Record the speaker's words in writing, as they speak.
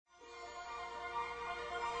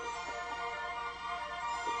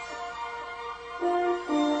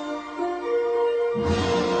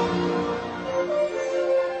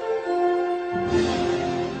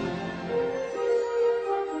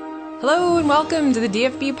Hello and welcome to the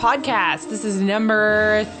DFB podcast. This is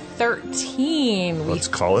number 13. Let's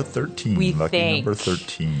call it 13. We Lucky think. number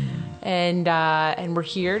 13. And we're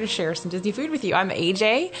here to share some Disney food with you. I'm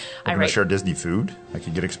AJ. I'm going to share Disney food. That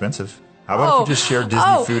could get expensive. How about if we just share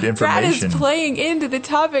Disney food information? Brad is playing into the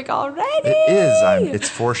topic already. It is. It's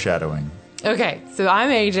foreshadowing. Okay, so I'm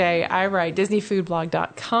AJ. I write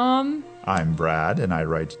DisneyFoodBlog.com. I'm Brad, and I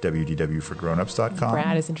write WDWforgrownups.com.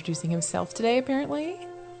 Brad is introducing himself today, apparently.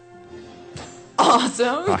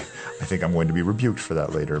 Awesome. I think I'm going to be rebuked for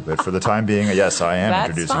that later, but for the time being, yes, I am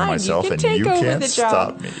introducing fine. myself, you and you can't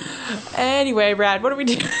stop me. Anyway, Brad, what are we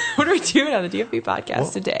doing? What are we doing on the DFB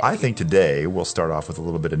podcast today? I think today we'll start off with a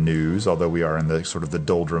little bit of news, although we are in the sort of the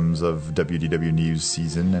doldrums of WDW news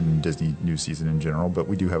season and Disney news season in general, but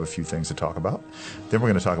we do have a few things to talk about. Then we're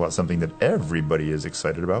going to talk about something that everybody is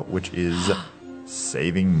excited about, which is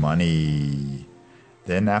saving money.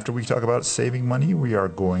 Then after we talk about saving money, we are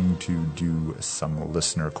going to do some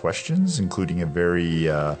listener questions, including a very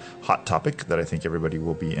hot topic that I think everybody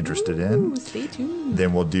will be interested in. Stay tuned.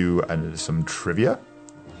 Then we'll do some trivia.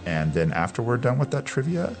 And then after we're done with that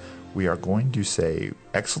trivia, we are going to say,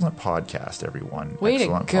 excellent podcast, everyone. Way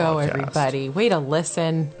excellent to go, podcast. everybody. Way to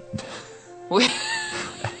listen.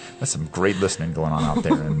 That's some great listening going on out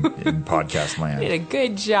there in podcast land. Did a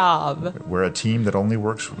good job. We're a team that only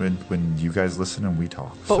works when you guys listen and we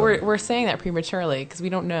talk. But we're saying that prematurely because we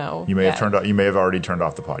don't know. You may have already turned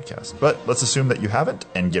off the podcast. But let's assume that you haven't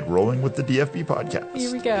and get rolling with the DFB podcast.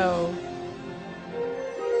 Here we go.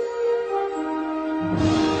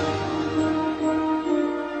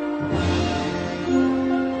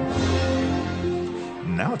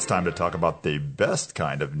 Now it's time to talk about the best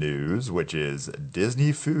kind of news, which is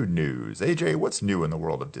Disney food news. AJ, what's new in the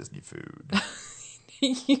world of Disney food?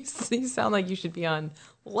 You sound like you should be on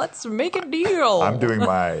Let's Make a Deal. I'm doing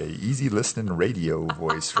my easy listening radio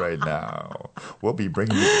voice right now. We'll be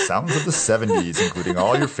bringing you the sounds of the 70s, including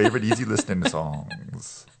all your favorite easy listening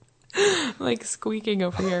songs. Like squeaking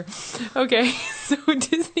over here. Okay, so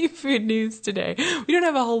Disney food news today. We don't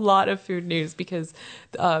have a whole lot of food news because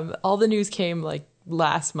all the news came like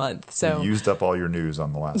last month. So you used up all your news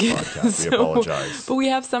on the last podcast. We apologize. But we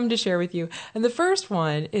have some to share with you. And the first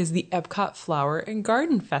one is the Epcot Flower and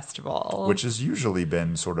Garden Festival. Which has usually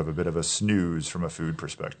been sort of a bit of a snooze from a food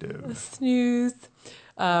perspective. Snooze.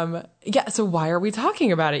 So why are we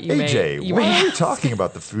talking about it? AJ, why are we talking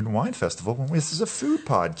about the Food and Wine Festival when this is a food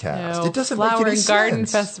podcast? No, it doesn't Flower make any and Garden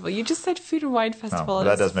sense. Festival. You just said Food and Wine Festival. No,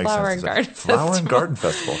 that does make Flower sense. And Garden Flower Festival. and Garden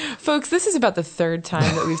Festival. Folks, this is about the third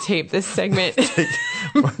time that we've taped this segment.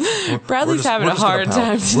 Bradley's having a hard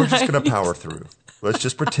time tonight. We're just going to power through. Let's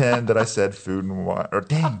just pretend that I said Food and Wine. Or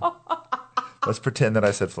dang. Let's pretend that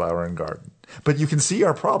I said Flower and Garden. But you can see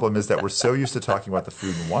our problem is that we're so used to talking about the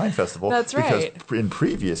Food and Wine Festival. That's right. Because in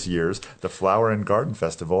previous years, the Flower and Garden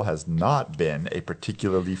Festival has not been a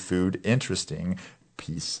particularly food interesting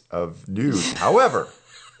piece of news. However,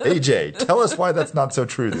 AJ, tell us why that's not so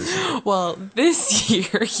true this year. Well, this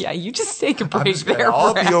year, you just take a break there,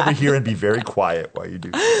 I'll Brad. be over here and be very quiet while you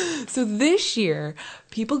do that. So this year,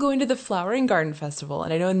 people go into the Flower and Garden Festival,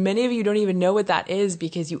 and I know many of you don't even know what that is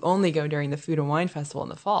because you only go during the Food and Wine Festival in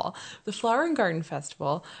the fall. The Flower and Garden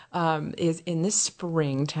Festival is in the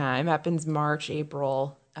springtime, happens March,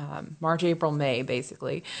 April, May,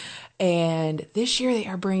 basically. And this year they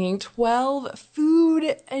are bringing 12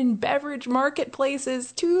 food and beverage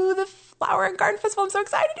marketplaces to the Flower and Garden Festival. I'm so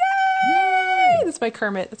excited. Yay! That's my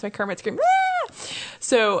Kermit scream. Ah!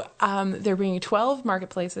 So they're bringing 12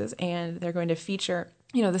 marketplaces, and they're going to feature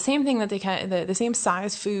the same thing that they the same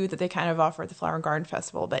size food that they kind of offer at the Flower and Garden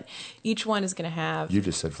Festival, but each one is going to have... You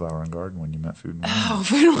just said Flower and Garden when you meant Food and Wine. Oh,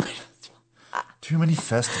 Food and Wine. Too many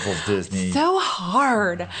festivals, Disney. So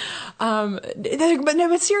hard.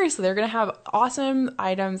 But seriously, they're going to have awesome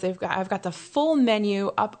items. I've got the full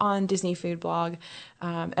menu up on Disney Food Blog,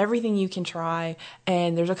 everything you can try.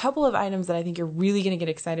 And there's a couple of items that I think you're really going to get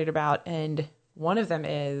excited about. And one of them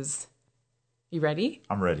is, you ready?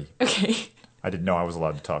 I'm ready. Okay. I didn't know I was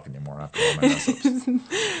allowed to talk anymore after all my mess-ups.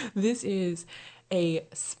 This is a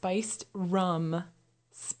spiced rum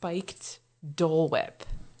spiked Dole Whip.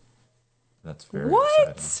 That's very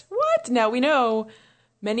exciting. What? Now, we know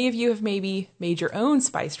many of you have maybe made your own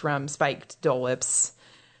spiced rum spiked Dole Whips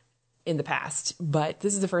in the past, but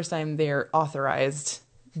this is the first time they're authorized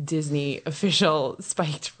Disney official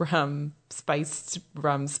spiced rum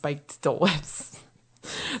spiked Dole Whips.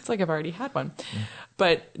 It's like I've already had one. Yeah.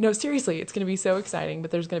 But no, seriously, it's going to be so exciting, but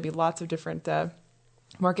there's going to be lots of different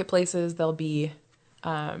marketplaces. There'll be...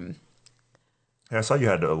 Yeah, I saw you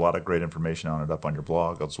had a lot of great information on it up on your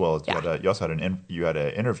blog, as well as Yeah. you also had you had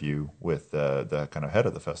an interview with the kind of head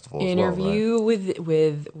of the festival as well, Interview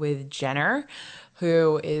right? with Jenner,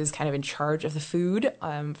 who is kind of in charge of the food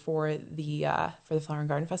for the Flower and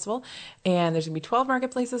Garden Festival. And there's gonna be 12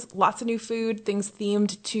 marketplaces, lots of new food, things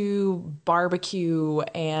themed to barbecue,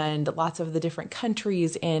 and lots of the different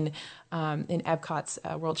countries in Epcot's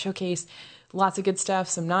World Showcase. Lots of good stuff.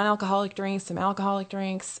 Some non-alcoholic drinks, some alcoholic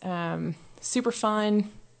drinks. Super fun.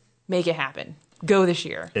 Make it happen. Go this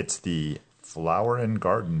year. It's the Flower and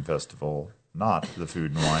Garden Festival, not the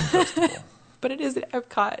Food and Wine Festival. But it is at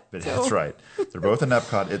Epcot. But So that's right. They're both in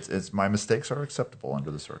Epcot. It's my mistakes are acceptable under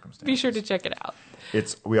the circumstances. be sure to check it out.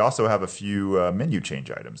 We also have a few menu change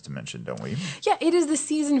items to mention, don't we? Yeah, it is the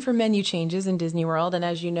season for menu changes in Disney World. And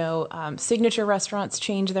as you know, signature restaurants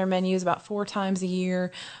change their menus about 4 times a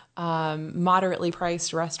year. Moderately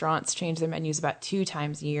priced restaurants change their menus about 2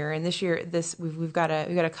 times a year. And this year, we've got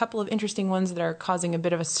a couple of interesting ones that are causing a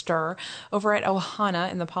bit of a stir over at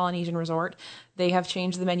Ohana in the Polynesian Resort. They have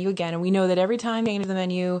changed the menu again, and we know that every time they change the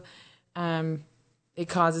menu, it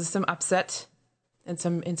causes some upset and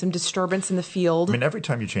some disturbance in the field. I mean, every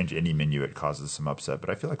time you change any menu, it causes some upset. But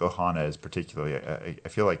I feel like Ohana is particularly. I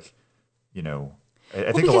feel like,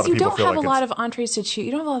 I think a lot of people feel like you don't have a lot of entrees to choose.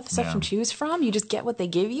 You don't have a lot of stuff to choose from. You just get what they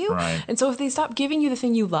give you. Right. And so if they stop giving you the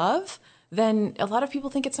thing you love, then a lot of people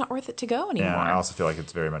think it's not worth it to go anymore. Yeah, I also feel like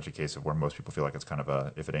it's very much a case of where most people feel like it's kind of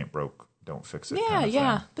a if it ain't broke, don't fix it. Yeah, kind of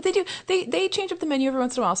yeah. thing. But they do. They change up the menu every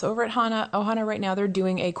once in a while. So over at Ohana right now, they're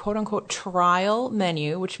doing a quote unquote trial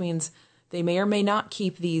menu, which means they may or may not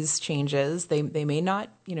keep these changes. They may not,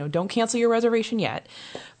 don't cancel your reservation yet.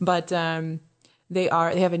 But they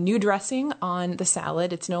have a new dressing on the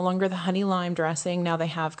salad. It's no longer the honey lime dressing. Now they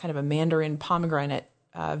have kind of a mandarin pomegranate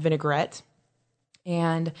vinaigrette.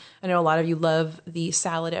 And I know a lot of you love the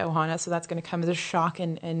salad at Ohana, so that's going to come as a shock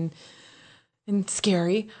and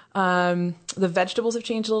scary. The vegetables have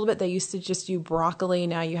changed a little bit. They used to just do broccoli.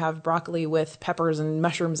 Now you have broccoli with peppers and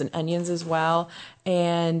mushrooms and onions as well.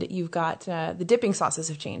 And you've got the dipping sauces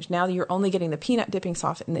have changed. Now you're only getting the peanut dipping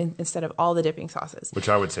sauce instead of all the dipping sauces. Which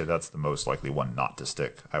I would say that's the most likely one not to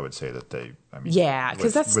stick. I would say that yeah,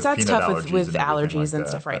 because that's with tough peanut with and allergies like and that,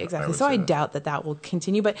 stuff, right? I Exactly. would So say I that. doubt that will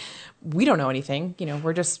continue, but we don't know anything.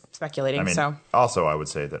 We're just speculating. Also, I would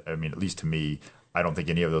say that, at least to me, I don't think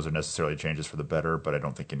any of those are necessarily changes for the better, but I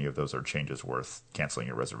don't think any of those are changes worth canceling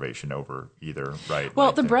your reservation over either, right?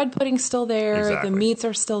 Well, the bread pudding's still there. Exactly. The meats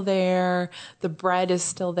are still there. The bread is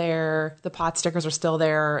still there. The pot stickers are still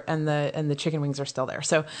there, and the chicken wings are still there.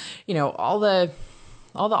 So, all the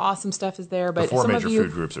awesome stuff is there. But the 4 some major of you,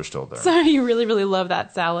 food groups are still there. some of you really, really love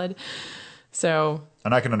that salad. So,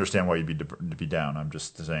 and I can understand why you'd be down. I'm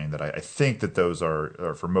just saying that I think that those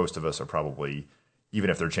are for most of us, are probably, even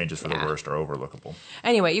if they're changes for the worst, are overlookable.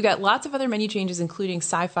 Anyway, you got lots of other menu changes, including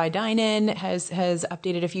Sci-Fi Dine-In has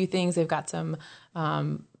updated a few things. They've got some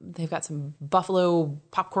buffalo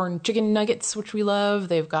popcorn chicken nuggets, which we love.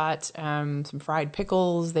 They've got some fried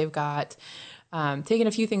pickles. They've got taken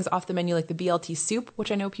a few things off the menu, like the BLT soup, which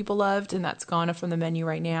I know people loved, and that's gone from the menu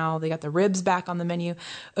right now. They got the ribs back on the menu.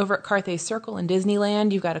 Over at Carthay Circle in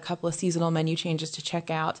Disneyland, you've got a couple of seasonal menu changes to check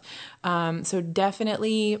out. So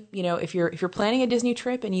definitely, if you're planning a Disney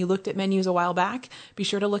trip and you looked at menus a while back, be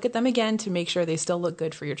sure to look at them again to make sure they still look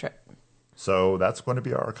good for your trip. So that's going to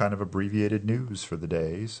be our kind of abbreviated news for the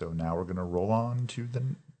day. So now we're going to roll on to the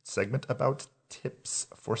segment about tips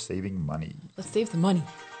for saving money. Let's save the money.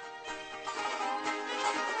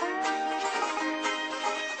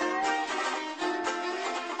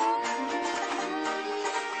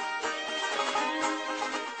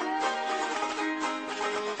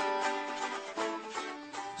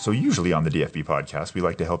 So usually on the DFB podcast, we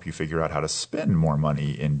like to help you figure out how to spend more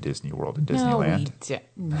money in Disney World and Disneyland.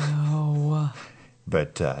 No.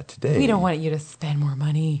 But today... We don't want you to spend more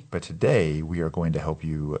money. But today we are going to help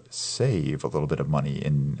you save a little bit of money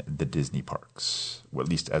in the Disney parks, well, at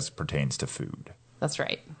least as pertains to food. That's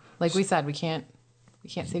right. Like we said, we can't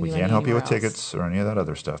save you money. We can't help you with anywhere else. tickets or any of that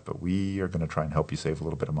other stuff, but we are going to try and help you save a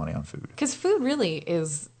little bit of money on food. Because food really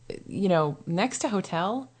is, next to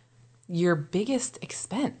hotel, your biggest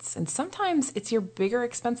expense. And sometimes it's your bigger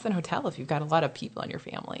expense than hotel if you've got a lot of people in your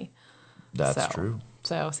family. That's true.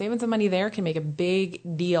 So saving some money there can make a big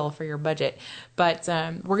deal for your budget. But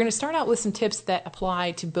we're going to start out with some tips that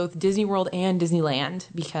apply to both Disney World and Disneyland,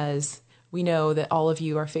 because we know that all of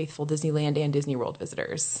you are faithful Disneyland and Disney World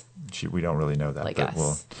visitors. We don't really know that. Like but,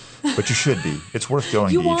 us. But you should be. It's worth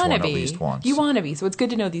going to each one at least once. You want to be. So it's good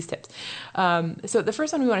to know these tips. So the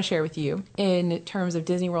first one we want to share with you in terms of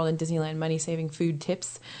Disney World and Disneyland money-saving food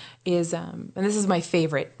tips is, and this is my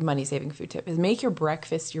favorite money-saving food tip, is make your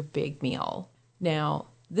breakfast your big meal. Now,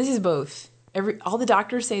 this is both. All the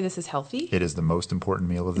doctors say this is healthy. It is the most important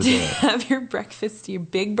meal of the day. Have your breakfast, your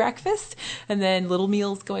big breakfast, and then little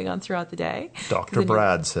meals going on throughout the day. Dr.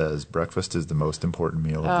 Brad says breakfast is the most important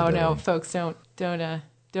meal of the day. Oh no, folks, don't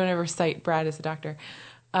ever cite Brad as a doctor.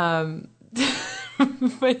 But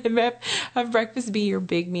have breakfast be your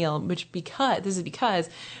big meal, because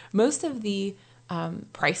most of the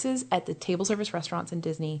prices at the table service restaurants in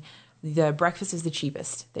Disney, the breakfast is the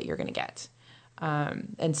cheapest that you're going to get.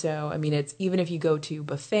 And so, I mean, it's even if you go to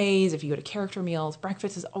buffets, if you go to character meals,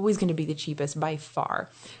 breakfast is always going to be the cheapest by far.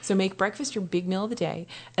 So make breakfast your big meal of the day,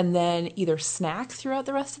 and then either snack throughout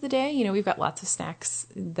the rest of the day. You know, we've got lots of snacks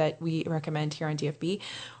that we recommend here on DFB,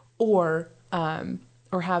 or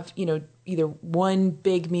have, you know, either one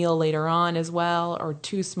big meal later on as well, or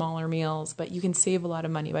two smaller meals, but you can save a lot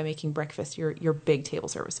of money by making breakfast your big table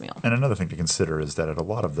service meal. And another thing to consider is that at a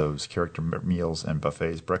lot of those character meals and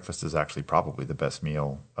buffets, breakfast is actually probably the best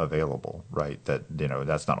meal available, right? That, you know,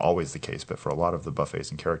 that's not always the case, but for a lot of the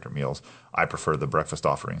buffets and character meals, I prefer the breakfast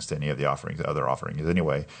offerings to any of the other offerings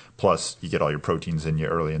anyway. Plus, you get all your proteins in you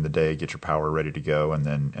early in the day, get your power ready to go, and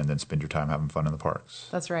then spend your time having fun in the parks.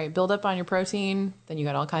 That's right. Build up on your protein, then you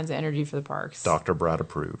got all kinds of energy for the parks. Dr. Brad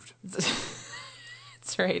approved.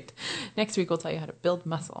 That's right. Next week we'll tell you how to build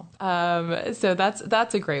muscle. So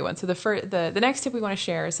that's a great one. So the next tip we want to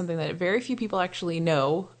share is something that very few people actually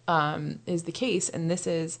know is the case, and this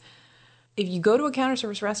is if you go to a counter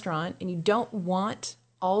service restaurant and you don't want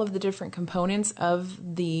all of the different components of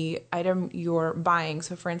the item you're buying.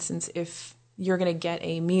 So for instance, if you're going to get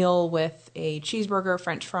a meal with a cheeseburger,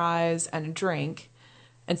 French fries, and a drink,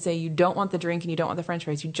 and say you don't want the drink and you don't want the French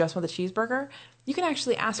fries, you just want the cheeseburger, you can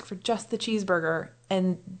actually ask for just the cheeseburger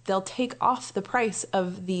and they'll take off the price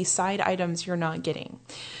of the side items you're not getting.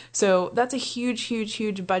 So that's a huge, huge,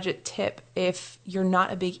 huge budget tip if you're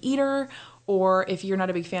not a big eater, or if you're not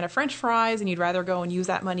a big fan of French fries and you'd rather go and use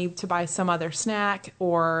that money to buy some other snack,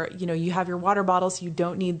 or, you know, you have your water bottle so you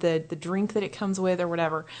don't need the drink that it comes with or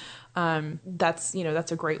whatever. That's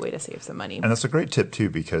a great way to save some money. And that's a great tip too,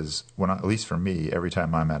 because at least for me, every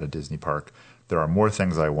time I'm at a Disney park, there are more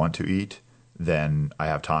things I want to eat than I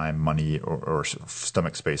have time, money, or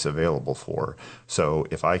stomach space available for. So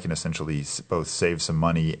if I can essentially both save some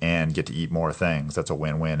money and get to eat more things, that's a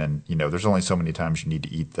win-win. And, you know, there's only so many times you need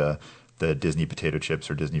to eat the Disney potato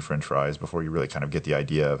chips or Disney French fries before you really kind of get the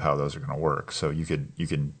idea of how those are going to work. So you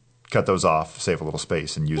can cut those off, save a little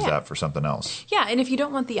space, and use that for something else. Yeah, and if you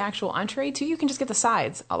don't want the actual entree too, you can just get the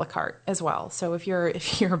sides a la carte as well. So if you're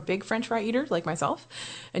a big French fry eater like myself,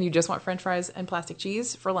 and you just want French fries and plastic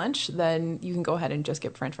cheese for lunch, then you can go ahead and just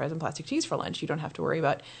get French fries and plastic cheese for lunch. You don't have to worry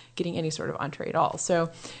about getting any sort of entree at all.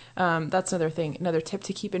 So that's another tip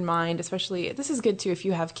to keep in mind. Especially, this is good too if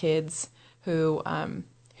you have kids who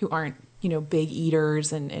aren't, you know, big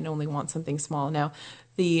eaters and only want something small. Now,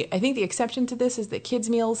 I think the exception to this is that kids'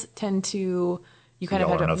 meals tend to, you kind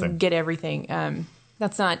of have to get everything.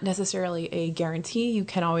 That's not necessarily a guarantee. You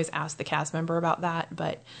can always ask the cast member about that.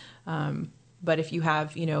 But if you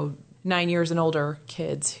have, you know, 9 years and older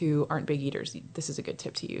kids who aren't big eaters, this is a good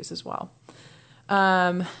tip to use as well.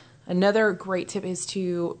 Another great tip is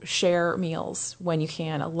to share meals when you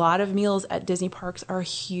can. A lot of meals at Disney parks are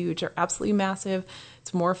huge. They're absolutely massive.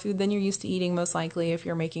 It's more food than you're used to eating, most likely, if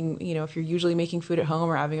you're usually making food at home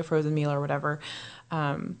or having a frozen meal or whatever.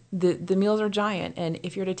 The meals are giant. And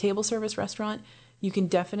if you're at a table service restaurant, you can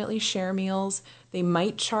definitely share meals. They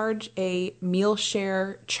might charge a meal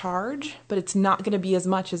share charge, but it's not going to be as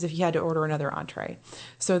much as if you had to order another entree.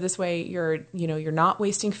 So this way you're not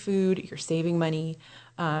wasting food, you're saving money.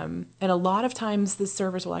 And a lot of times the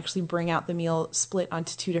servers will actually bring out the meal split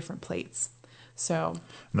onto two different plates. So,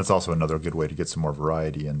 and that's also another good way to get some more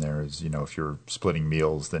variety in there is, you know, if you're splitting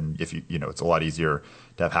meals, then if it's a lot easier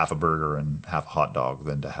to have half a burger and half a hot dog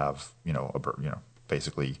than to have,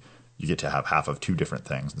 basically you get to have half of two different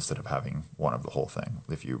things instead of having one of the whole thing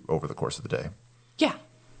over the course of the day. Yeah.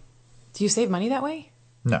 Do you save money that way?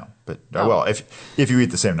 No, but well, if you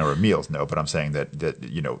eat the same number of meals, no. But I'm saying that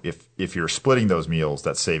you know, if you're splitting those meals,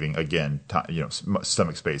 that's saving again,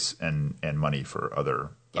 stomach space and money for other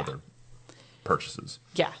purchases.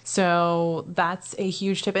 Yeah, so that's a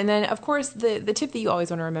huge tip. And then, of course, the tip that you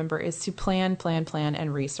always want to remember is to plan,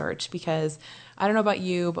 and research. Because I don't know about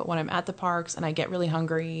you, but when I'm at the parks and I get really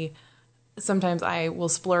hungry, Sometimes I will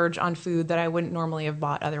splurge on food that I wouldn't normally have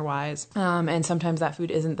bought otherwise. And sometimes that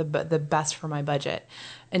food isn't the best for my budget.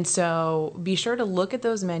 And so be sure to look at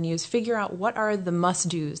those menus, figure out what are the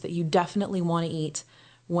must-dos that you definitely want to eat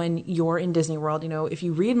when you're in Disney World. You know, if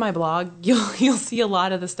you read my blog, you'll see a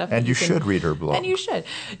lot of the stuff. And you should read her blog. And you should.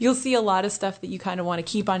 You'll see a lot of stuff that you kind of want to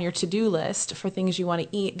keep on your to-do list for things you want to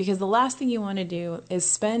eat, because the last thing you want to do is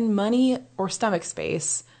spend money or stomach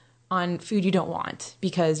space on food you don't want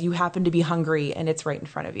because you happen to be hungry and it's right in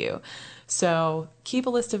front of you. So keep a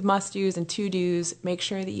list of must-dos and to-dos. Make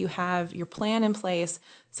sure that you have your plan in place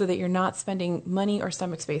so that you're not spending money or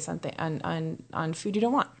stomach space on food you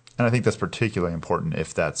don't want. And I think that's particularly important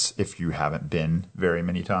if you haven't been very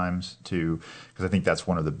many times, because I think that's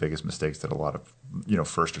one of the biggest mistakes that a lot of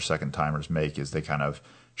first or second timers make, is they kind of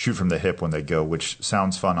shoot from the hip when they go, which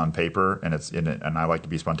sounds fun on paper, and and I like to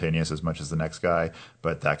be spontaneous as much as the next guy,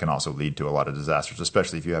 but that can also lead to a lot of disasters,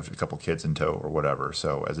 especially if you have a couple kids in tow or whatever.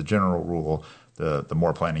 So as a general rule, the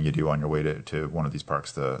more planning you do on your way to one of these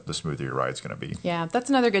parks, the smoother your ride's going to be. Yeah, that's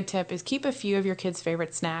another good tip, is keep a few of your kids'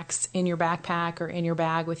 favorite snacks in your backpack or in your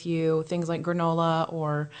bag with you, things like granola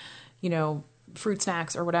or, fruit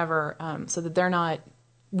snacks or whatever, so that they're not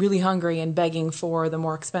really hungry and begging for the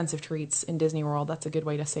more expensive treats in Disney World. That's a good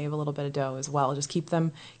way to save a little bit of dough as well. Just keep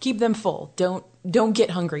them full. Don't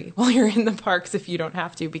get hungry while you're in the parks if you don't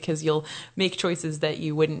have to, because you'll make choices that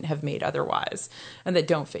you wouldn't have made otherwise and that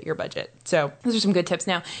don't fit your budget. So those are some good tips.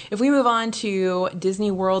 Now, if we move on to Disney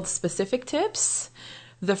World specific tips,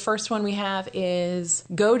 the first one we have is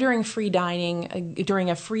go during free dining, during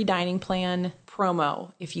a free dining plan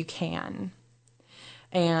promo if you can.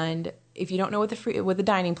 And if you don't know what the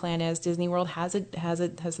dining plan is, Disney World has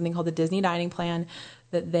something called the Disney Dining Plan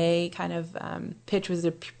that they kind of pitch as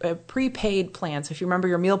a prepaid plan. So if you remember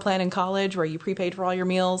your meal plan in college where you prepaid for all your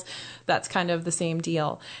meals, that's kind of the same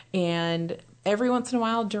deal. And every once in a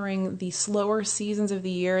while during the slower seasons of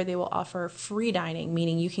the year, they will offer free dining,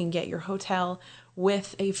 meaning you can get your hotel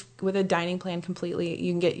with a dining plan completely.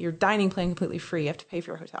 You can get your dining plan completely free. You have to pay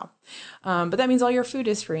for your hotel. But that means all your food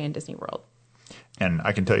is free in Disney World. And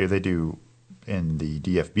I can tell you they do, in the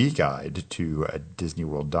DFB guide to Disney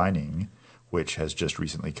World dining, which has just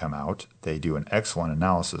recently come out, they do an excellent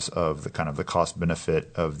analysis of the kind of the cost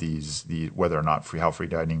benefit of whether or not how free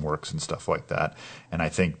dining works and stuff like that. And I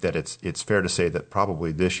think that it's fair to say that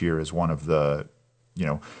probably this year is one of the,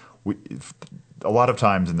 a lot of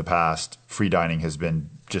times in the past, free dining has been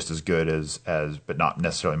just as good as but not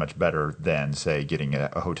necessarily much better than, say, getting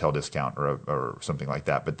a hotel discount or something like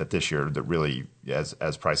that. But that this year, that really, as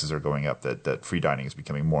prices are going up, that free dining is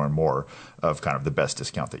becoming more and more of kind of the best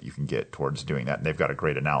discount that you can get towards doing that. And they've got a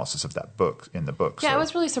great analysis of that book in the book. Yeah, so. I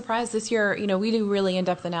was really surprised this year. We do really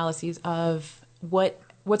in-depth analyses of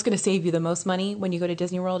what's going to save you the most money when you go to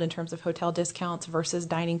Disney World in terms of hotel discounts versus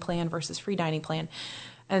dining plan versus free dining plan.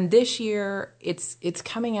 And this year, it's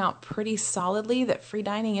coming out pretty solidly that free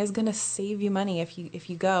dining is going to save you money if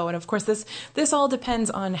you go. And of course, this all depends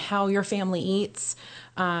on how your family eats.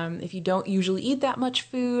 If you don't usually eat that much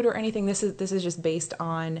food or anything, this is just based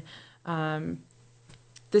on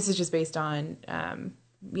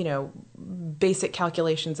basic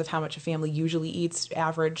calculations of how much a family usually eats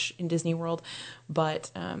average in Disney World.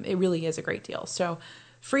 But it really is a great deal. So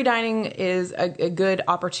free dining is a good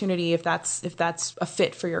opportunity if that's a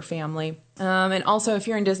fit for your family. And also, if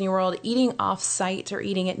you're in Disney World, eating off-site or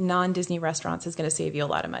eating at non-Disney restaurants is going to save you a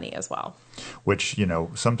lot of money as well. Which,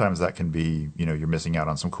 sometimes that can be, you're missing out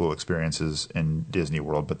on some cool experiences in Disney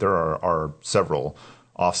World. But there are several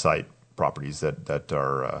off-site properties that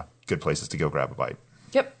are good places to go grab a bite.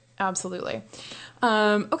 Yep, absolutely.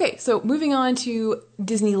 Okay, so moving on to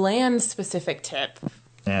Disneyland specific tip.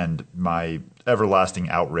 And my everlasting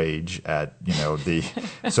outrage at,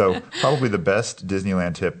 so probably the best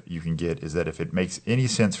Disneyland tip you can get is that if it makes any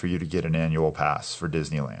sense for you to get an annual pass for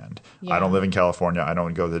Disneyland. Yeah. I don't live in California. I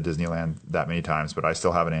don't go to Disneyland that many times, but I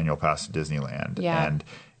still have an annual pass to Disneyland. Yeah. And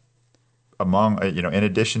among, in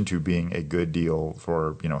addition to being a good deal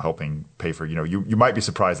for, helping pay for, you might be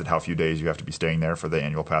surprised at how few days you have to be staying there for the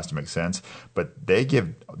annual pass to make sense, but they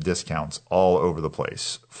give discounts all over the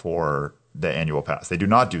place for the annual pass. They do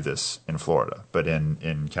not do this in Florida, but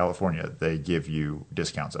in California, they give you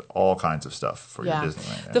discounts at all kinds of stuff for your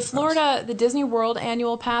Disneyland. The Disney World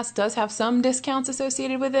annual pass does have some discounts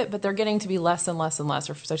associated with it, but they're getting to be less and less and less,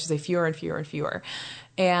 or such as say fewer and fewer and fewer.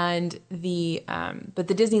 And but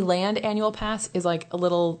the Disneyland annual pass is like a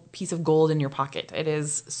little piece of gold in your pocket. It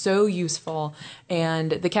is so useful.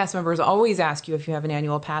 And the cast members always ask you if you have an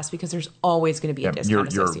annual pass because there's always going to be a discount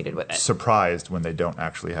associated with it. Surprised when they don't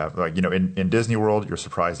actually have, like, in Disney World, you're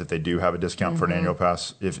surprised if they do have a discount for an annual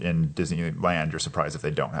pass. If in Disneyland, you're surprised if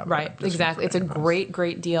they don't have right, exactly. It's a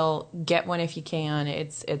great deal. Get one if you can.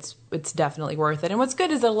 It's definitely worth it. And what's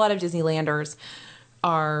good is that a lot of Disneylanders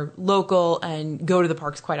are local and go to the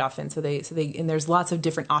parks quite often. So they and there's lots of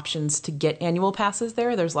different options to get annual passes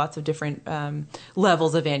there. There's lots of different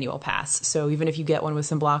levels of annual pass. So even if you get one with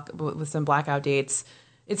some blackout dates,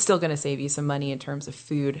 it's still going to save you some money in terms of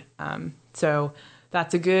food. So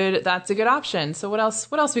that's a good option. So what else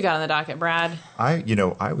we got on the docket, Brad? I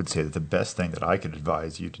would say that the best thing that I could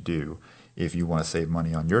advise you to do if you want to save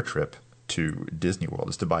money on your trip to Disney World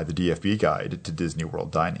is to buy the DFB guide to Disney World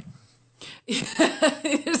dining.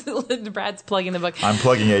 Brad's plugging the book. I'm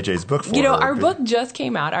plugging AJ's book for her. Our book just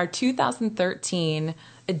came out, our 2013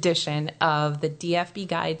 edition of the DFB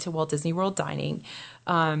Guide to Walt Disney World Dining.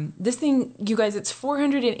 This thing, you guys, it's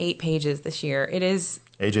 408 pages this year. It is...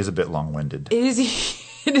 AJ's a bit long-winded.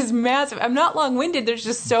 It is massive. I'm not long-winded. There's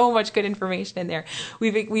just so much good information in there.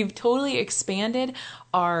 We've totally expanded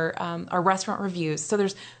our restaurant reviews. So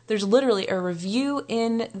there's literally a review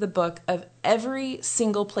in the book of every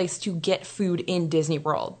single place to get food in Disney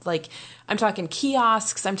World. Like, I'm talking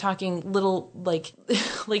kiosks. I'm talking little like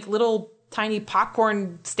little tiny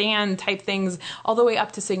popcorn stand type things, all the way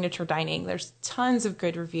up to signature dining. There's tons of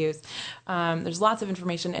good reviews. There's lots of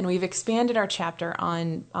information, and we've expanded our chapter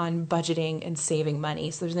on budgeting and saving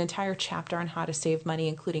money. So there's an entire chapter on how to save money,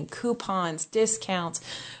 including coupons, discounts,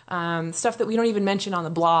 stuff that we don't even mention on the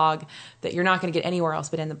blog that you're not going to get anywhere else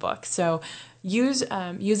but in the book. So use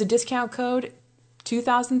a discount code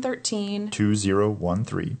 2013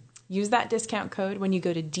 2013. Use that discount code when you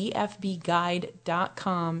go to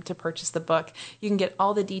dfbguide.com to purchase the book. You can get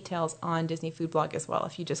all the details on Disney Food Blog as well.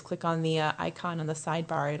 If you just click on the icon on the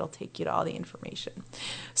sidebar, it'll take you to all the information.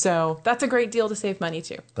 So that's a great deal to save money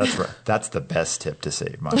too. That's right. That's the best tip to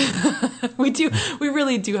save money. We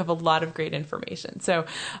really do have a lot of great information. So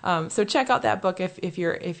check out that book if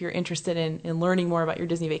you're interested in learning more about your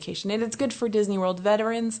Disney vacation. And it's good for Disney World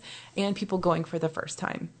veterans and people going for the first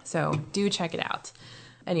time. So do check it out.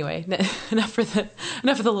 Anyway, enough for the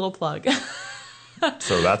little plug.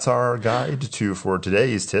 So that's our guide for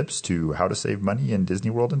today's tips to how to save money in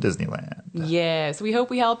Disney World and Disneyland. Yes, we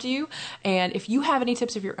hope we helped you. And if you have any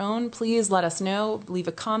tips of your own, please let us know. Leave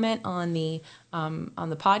a comment on the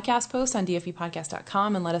podcast post on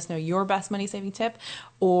dfbpodcast.com and let us know your best money saving tip,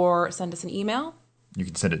 or send us an email. You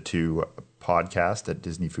can send it to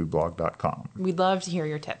podcast@disneyfoodblog.com. We'd love to hear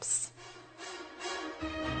your tips.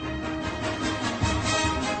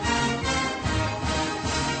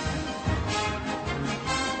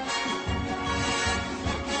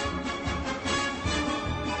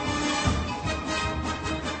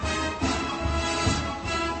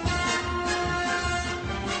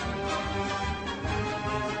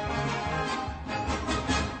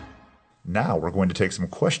 Now we're going to take some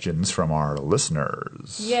questions from our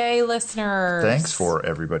listeners. Yay, listeners. Thanks for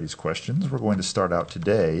everybody's questions. We're going to start out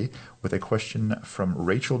today with a question from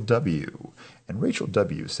Rachel W. And Rachel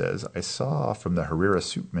W. says, I saw from the Herrera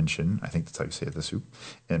soup mention, I think that's how you say it, the soup,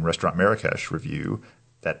 in Restaurant Marrakesh review,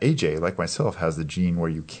 that AJ, like myself, has the gene where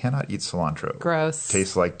you cannot eat cilantro. Gross.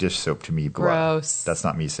 Tastes like dish soap to me. Blood. Gross. That's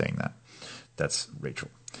not me saying that. That's Rachel.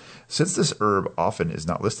 Since this herb often is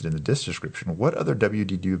not listed in the dish description, what other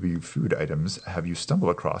WDW food items have you stumbled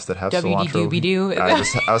across that have cilantro? WDW.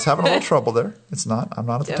 I was having a little trouble there. I'm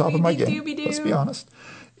not at the top of my game. Let's be honest.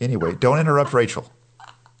 Anyway, don't interrupt Rachel.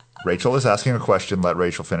 Rachel is asking a question. Let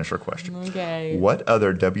Rachel finish her question. Okay. What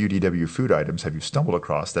other WDW food items have you stumbled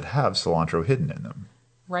across that have cilantro hidden in them?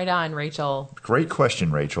 Right on, Rachel. Great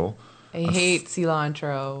question, Rachel. I hate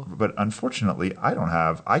cilantro. But unfortunately,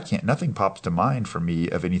 nothing pops to mind for me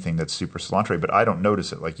of anything that's super cilantro, but I don't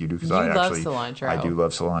notice it like you do because I love cilantro. I do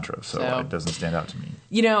love cilantro, so it doesn't stand out to me.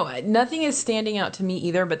 Nothing is standing out to me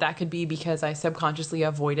either, but that could be because I subconsciously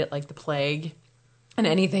avoid it like the plague. And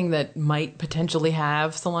anything that might potentially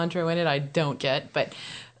have cilantro in it, I don't get. But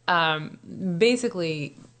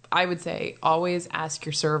basically, I would say always ask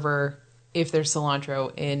your server if there's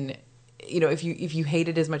cilantro in. If you hate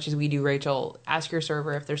it as much as we do, Rachel, ask your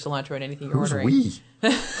server if there's cilantro in anything you're ordering. Who's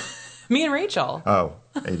we? Me and Rachel. Oh,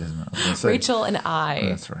 he doesn't know. Rachel and I. Oh,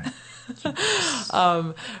 that's right.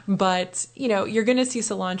 But you're going to see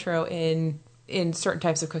cilantro in in certain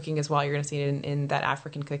types of cooking as well. You're going to see it in that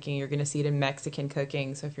African cooking. You're going to see it in Mexican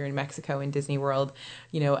cooking. So if you're in Mexico in Disney World,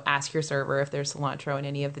 ask your server if there's cilantro in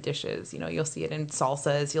any of the dishes. You'll see it in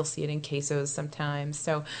salsas. You'll see it in quesos sometimes.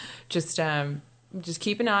 So just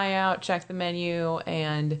keep an eye out, check the menu,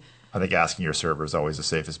 and I think asking your server is always the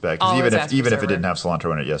safest bet. Because even if it didn't have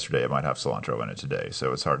cilantro in it yesterday, it might have cilantro in it today.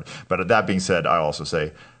 So it's hard. But that being said, I also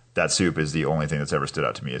say that soup is the only thing that's ever stood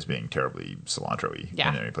out to me as being terribly cilantro-y in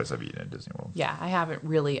any place I've eaten at Disney World. Yeah, I haven't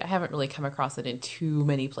really come across it in too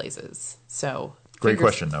many places. So great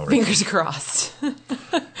question, though. Fingers crossed.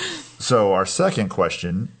 So our second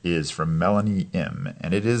question is from Melanie M.,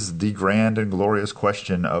 and it is the grand and glorious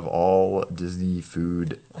question of all Disney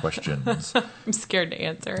food questions. I'm scared to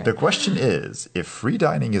answer it. The question is, if free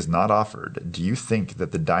dining is not offered, do you think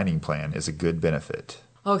that the dining plan is a good benefit?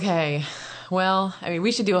 Okay. Well, I mean,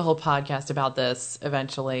 we should do a whole podcast about this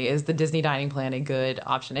eventually. Is the Disney dining plan a good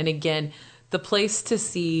option? And again, the place to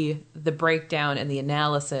see the breakdown and the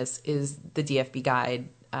analysis is the DFB guide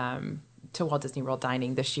to Walt Disney World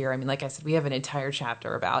dining this year. I mean, like I said, we have an entire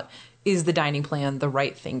chapter about, is the dining plan the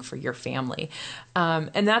right thing for your family?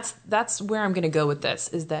 And that's where I'm going to go with this,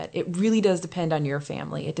 is that it really does depend on your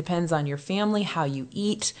family. It depends on your family, how you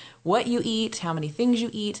eat, what you eat, how many things you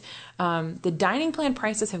eat. The dining plan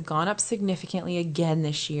prices have gone up significantly again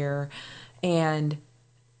this year. And,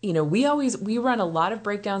 we run a lot of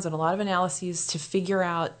breakdowns and a lot of analyses to figure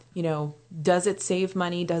out, does it save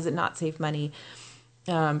money? Does it not save money?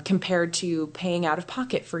 Compared to paying out of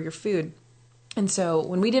pocket for your food. And so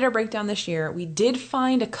when we did our breakdown this year, we did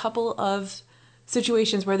find a couple of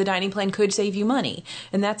situations where the dining plan could save you money.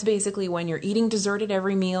 And that's basically when you're eating dessert at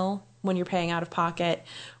every meal, when you're paying out of pocket,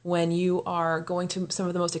 when you are going to some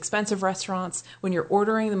of the most expensive restaurants, when you're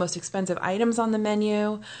ordering the most expensive items on the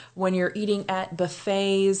menu, when you're eating at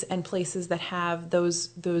buffets and places that have those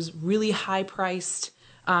really high-priced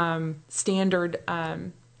standard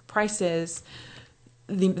prices.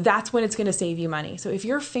 That's when it's going to save you money. So if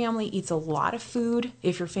your family eats a lot of food,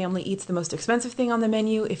 if your family eats the most expensive thing on the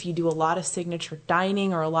menu, if you do a lot of signature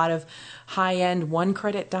dining or a lot of high-end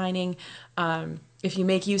one-credit dining, if you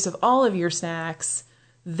make use of all of your snacks,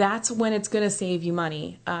 that's when it's going to save you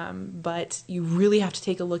money. But you really have to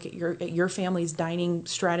take a look at your family's dining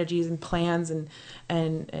strategies and plans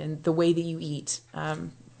and the way that you eat.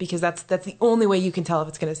 Because that's the only way you can tell if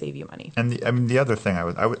it's going to save you money. And the other thing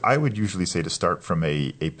I would usually say to start from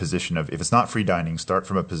a position of, if it's not free dining, start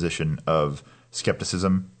from a position of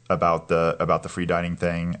skepticism about the free dining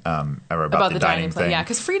thing, or about the dining thing. Yeah,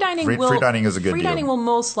 because free dining is a good deal. Free dining will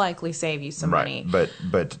most likely save you some money. But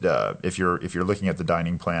if you're looking at the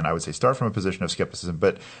dining plan, I would say start from a position of skepticism.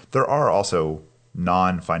 But there are also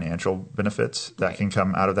non-financial benefits that can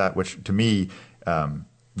come out of that, which to me.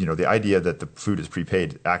 The idea that the food is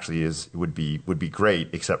prepaid actually would be great,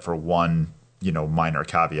 except for one, minor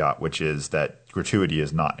caveat, which is that gratuity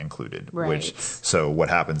is not included. Right. So what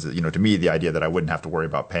happens is, to me, the idea that I wouldn't have to worry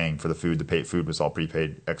about paying for the food, food was all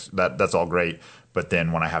prepaid, that's all great. But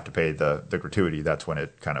then when I have to pay the gratuity, that's when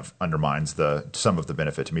it kind of undermines some of the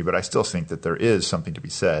benefit to me. But I still think that there is something to be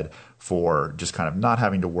said for just kind of not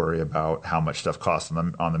having to worry about how much stuff costs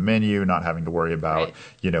on the menu, not having to worry about,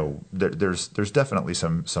 there's definitely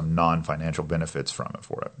some non-financial benefits from it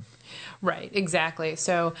for it. Right, exactly.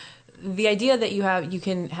 So the idea that you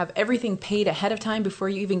can have everything paid ahead of time before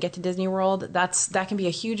you even get to Disney World, that can be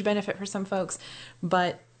a huge benefit for some folks.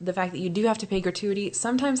 But the fact that you do have to pay gratuity,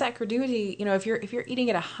 sometimes that gratuity, if you're eating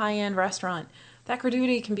at a high-end restaurant, that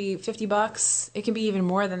gratuity can be $50. It can be even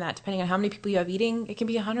more than that, depending on how many people you have eating. It can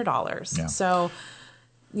be $100. Yeah. So,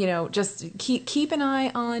 just keep an eye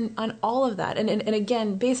on all of that. And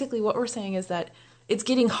again, basically what we're saying is that it's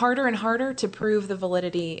getting harder and harder to prove the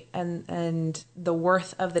validity and the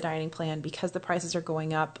worth of the dining plan because the prices are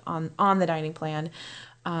going up on the dining plan.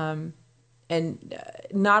 And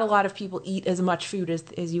not a lot of people eat as much food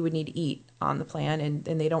as you would need to eat on the plan. And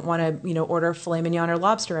they don't want to, order filet mignon or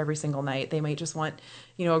lobster every single night. They might just want,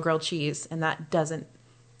 a grilled cheese. And that doesn't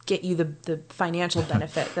get you the financial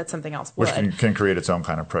benefit that something else would. Which can create its own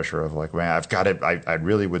kind of pressure of like, man, I've got it. I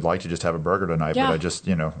really would like to just have a burger tonight, but I just,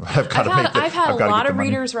 I've got to make it. I've had a lot of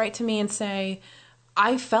readers write to me and say,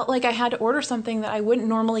 I felt like I had to order something that I wouldn't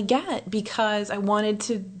normally get because I wanted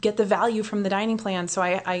to get the value from the dining plan. So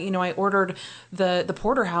I ordered the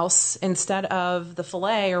porterhouse instead of the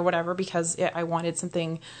filet or whatever because I wanted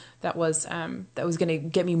something that was going to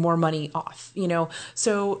get me more money off.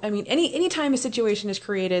 So I mean, any time a situation is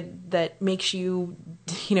created that makes you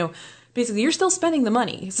basically you're still spending the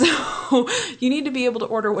money. So you need to be able to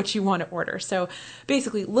order what you want to order. So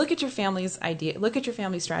basically look at your family's idea, look at your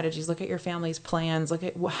family strategies, look at your family's plans, look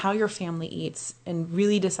at how your family eats, and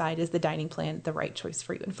really decide, is the dining plan the right choice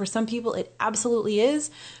for you? And for some people it absolutely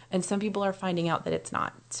is, and some people are finding out that it's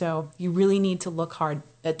not. So you really need to look hard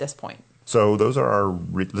at this point. So those are our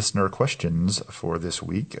listener questions for this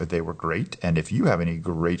week. They were great. And if you have any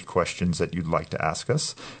great questions that you'd like to ask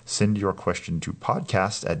us, send your question to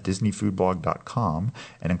podcast@disneyfoodblog.com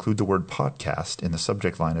and include the word podcast in the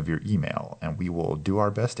subject line of your email. And we will do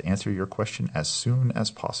our best to answer your question as soon as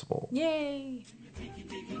possible. Yay!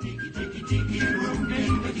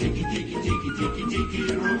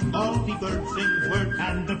 All the birds sing word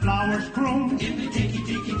and the flowers grow. In the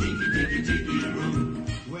tiki room.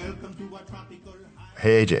 Welcome to our tropical.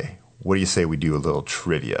 Hey, AJ, what do you say we do a little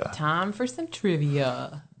trivia? Time for some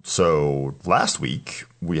trivia. So last week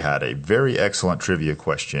we had a very excellent trivia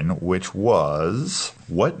question, which was,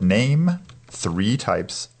 what name 3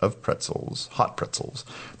 types of pretzels, hot pretzels,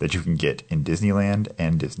 that you can get in Disneyland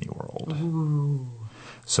and Disney World? Ooh.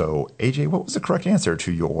 So, AJ, what was the correct answer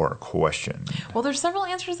to your question? Well, there's several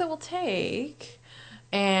answers that we'll take.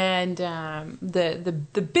 And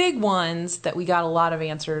the big ones that we got a lot of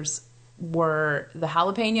answers were the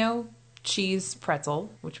jalapeno cheese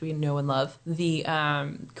pretzel, which we know and love, the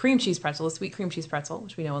cream cheese pretzel, the sweet cream cheese pretzel,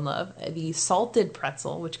 which we know and love, the salted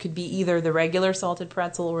pretzel, which could be either the regular salted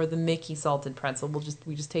pretzel or the Mickey salted pretzel.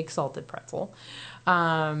 We just take salted pretzel.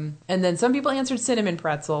 And then some people answered cinnamon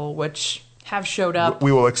pretzel, which have showed up.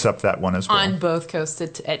 We will accept that one as well. On both coasts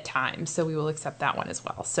at times, so we will accept that one as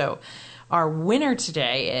well. So our winner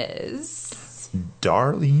today is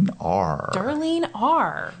Darlene R. Darlene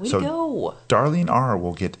R. Way to go. Darlene R.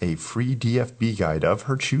 will get a free DFB guide of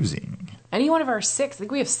her choosing. Any one of our 6. I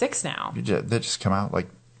think we have 6 now. They just come out like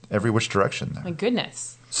every which direction there. My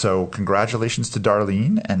goodness. So congratulations to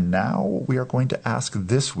Darlene. And now we are going to ask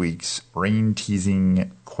this week's brain-teasing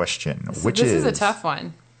question, which this is a tough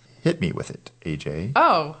one. Hit me with it, AJ.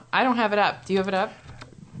 Oh, I don't have it up. Do you have it up?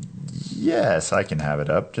 Yes, I can have it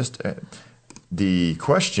up. Just the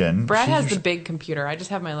question. Brad has the big computer. I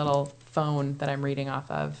just have my little phone that I'm reading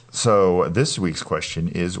off of. So this week's question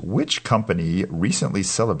is, which company recently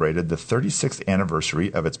celebrated the 36th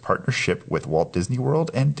anniversary of its partnership with Walt Disney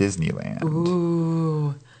World and Disneyland?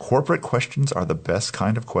 Ooh. Corporate questions are the best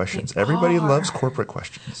kind of questions. Everybody loves corporate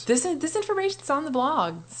questions. This information's on the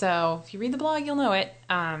blog, so if you read the blog, you'll know it.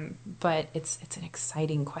 But it's an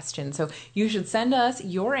exciting question. So you should send us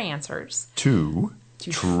your answers to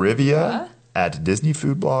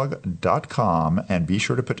trivia@disneyfoodblog.com, and be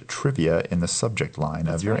sure to put trivia in the subject line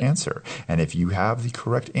of your answer. And if you have the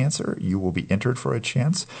correct answer, you will be entered for a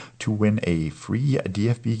chance to win a free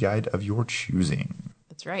DFB guide of your choosing.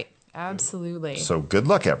 That's right. Absolutely. So good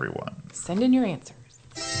luck, everyone. Send in your answers.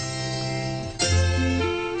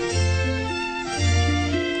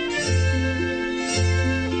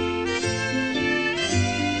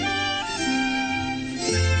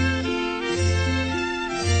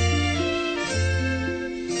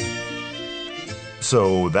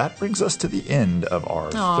 So that brings us to the end of our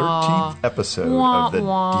 13th episode of the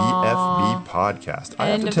DFB podcast. I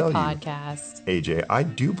have to tell you, AJ, I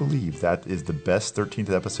do believe that is the best 13th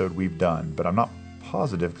episode we've done, but I'm not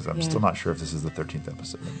positive because I'm still not sure if this is the 13th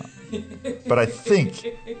episode or not. But I think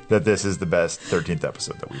that this is the best 13th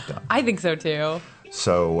episode that we've done. I think so too.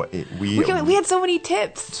 So we had so many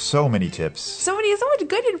tips. So many tips. So much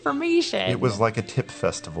good information. It was like a tip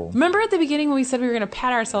festival. Remember at the beginning when we said we were going to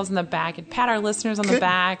pat ourselves on the back and pat our listeners on the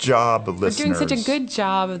back? Good job, listeners. We're doing such a good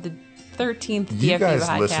job of the 13th DFB podcast. You guys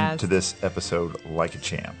listened to this episode like a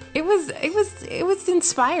champ. It was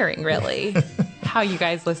inspiring, really, how you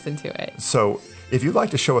guys listened to it. So if you'd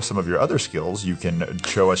like to show us some of your other skills, you can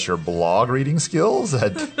show us your blog reading skills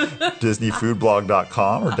at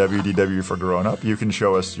disneyfoodblog.com or WDW for Grown Up. You can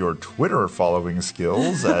show us your Twitter following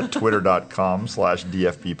skills at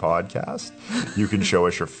twitter.com/DFB podcast. You can show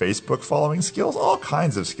us your Facebook following skills, all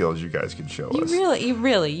kinds of skills you guys can show us.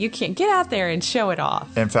 You can't get out there and show it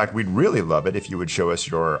off. In fact, we'd really love it if you would show us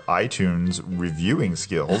your iTunes reviewing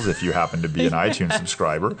skills if you happen to be an iTunes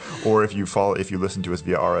subscriber, or if you listen to us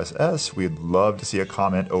via RSS. We'd love to see a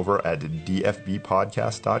comment over at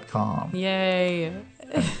dfbpodcast.com. Yay.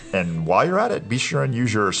 And while you're at it, be sure and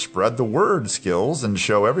use your spread the word skills and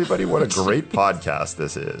show everybody what a great podcast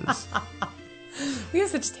this is. We have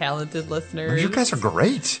such talented listeners. You guys are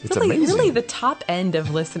great. It's amazing. Really the top end of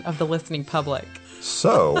the listening public.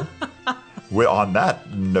 So, on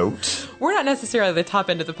that note, we're not necessarily the top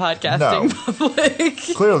end of the podcasting public.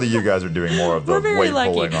 Clearly, you guys are doing more of the We're very weight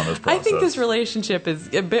lucky. pulling on this process. I think this relationship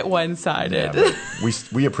is a bit one-sided. Yeah, but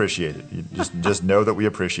we appreciate it. You just know that we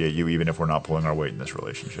appreciate you, even if we're not pulling our weight in this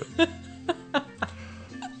relationship.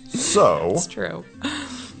 So, It's true.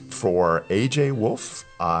 for AJ Wolf,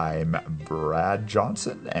 I'm Brad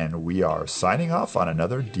Johnson, and we are signing off on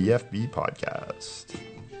another DFB podcast.